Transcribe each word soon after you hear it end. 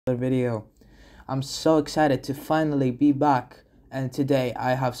Video. I'm so excited to finally be back, and today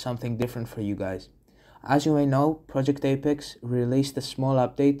I have something different for you guys. As you may know, Project Apex released a small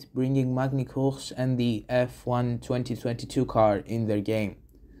update bringing Magny Cours and the F1 2022 car in their game.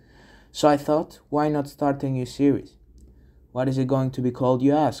 So I thought, why not start a new series? What is it going to be called,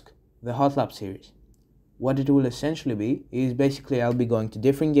 you ask? The Hotlap series. What it will essentially be is basically I'll be going to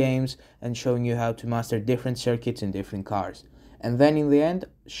different games and showing you how to master different circuits in different cars. And then in the end,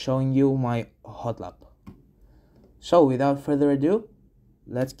 showing you my Hotlap. So without further ado,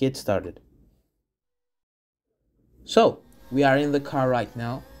 let's get started. So we are in the car right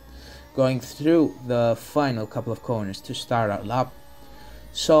now, going through the final couple of corners to start our lap.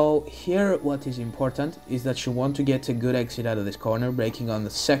 So here what is important is that you want to get a good exit out of this corner, braking on the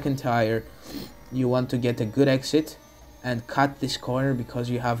second tire. You want to get a good exit and cut this corner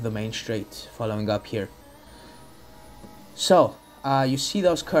because you have the main straight following up here. So, you see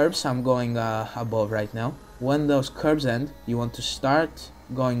those curves I'm going above right now. When those curves end, you want to start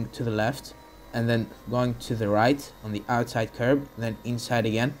going to the left and then going to the right on the outside curb, then inside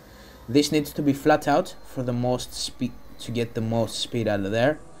again. This needs to be flat out for the most speed, to get the most speed out of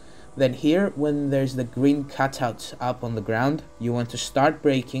there. Then here, when there's the green cutout up on the ground, you want to start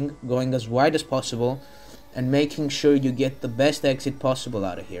braking, going as wide as possible and making sure you get the best exit possible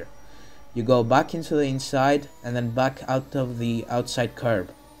out of here. You go back into the inside and then back out of the outside curb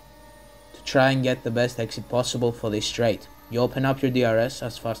to try and get the best exit possible for this straight. You open up your DRS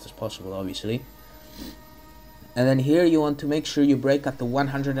as fast as possible, obviously. And then here you want to make sure you brake at the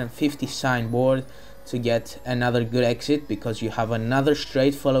 150 signboard to get another good exit because you have another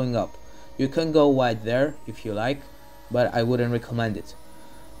straight following up. You can go wide there if you like, but I wouldn't recommend it.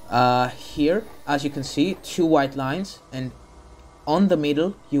 Here, as you can see, two white lines, and on the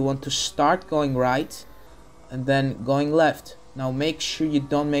middle you want to start going right and then going left. Now make sure you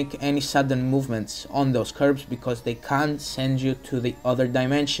don't make any sudden movements on those curbs because they can send you to the other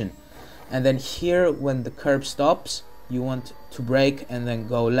dimension. And then here, when the curb stops, you want to brake and then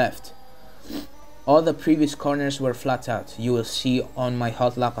go left. All the previous corners were flat out. You will see on my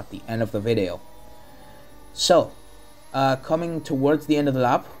hot lap at the end of the video. So coming towards the end of the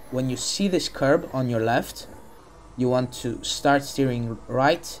lap, when you see this curb on your left, you want to start steering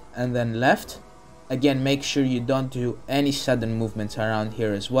right and then left. Again, make sure you don't do any sudden movements around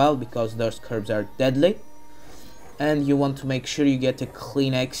here as well because those curbs are deadly. And you want to make sure you get a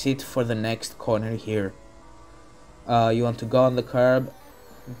clean exit for the next corner here. You want to go on the curb,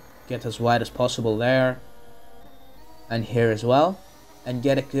 get as wide as possible there and here as well, and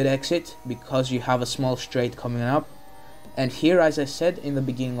get a good exit because you have a small straight coming up. And here, as I said in the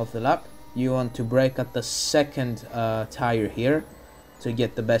beginning of the lap, you want to brake at the second tire here to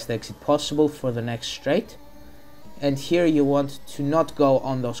get the best exit possible for the next straight. And here you want to not go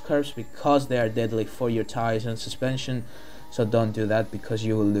on those curves because they are deadly for your tires and suspension, so don't do that because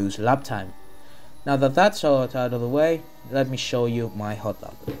you will lose lap time. Now that that's all out of the way, let me show you my hot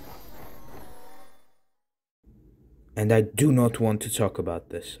lap. And I do not want to talk about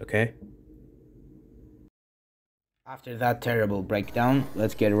this, okay? After that terrible breakdown,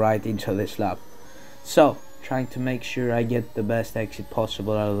 let's get right into this lap. So, trying to make sure I get the best exit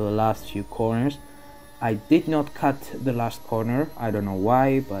possible out of the last few corners. I did not cut the last corner, I don't know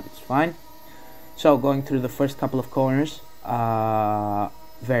why, but it's fine. So, going through the first couple of corners,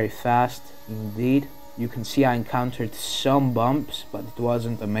 very fast indeed. You can see I encountered some bumps, but it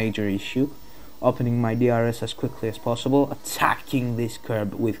wasn't a major issue. Opening my DRS as quickly as possible, attacking this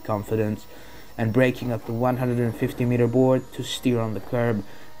curb with confidence, and braking up the 150 meter board to steer on the curb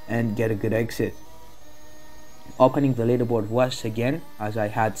and get a good exit. Opening the leaderboard once again, as I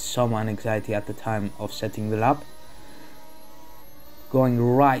had some anxiety at the time of setting the lap. Going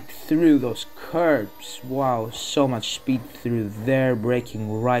right through those curbs, wow, so much speed through there,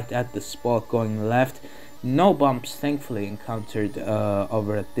 braking right at the spot, going left. No bumps thankfully encountered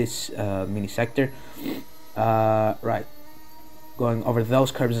over at this mini sector. Right, going over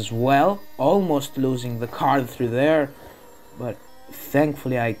those curves as well, almost losing the car through there, but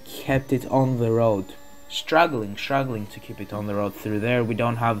thankfully I kept it on the road. Struggling to keep it on the road through there. We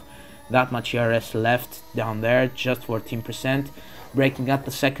don't have that much ERS left down there, just 14%. Braking at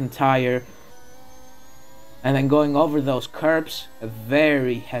the second tire and then going over those curbs, a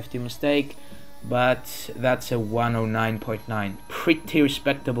very hefty mistake, but that's a 109.9, pretty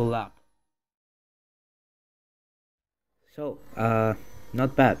respectable lap. So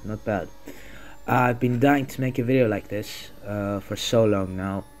not bad. I've been dying to make a video like this for so long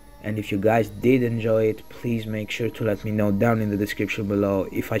now, and if you guys did enjoy it, please make sure to let me know down in the description below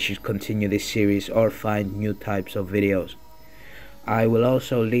if I should continue this series or find new types of videos. I will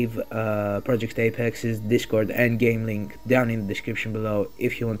also leave Project Apex's Discord and game link down in the description below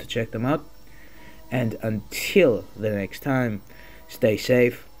if you want to check them out. And until the next time, stay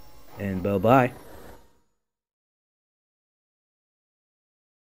safe and bye bye.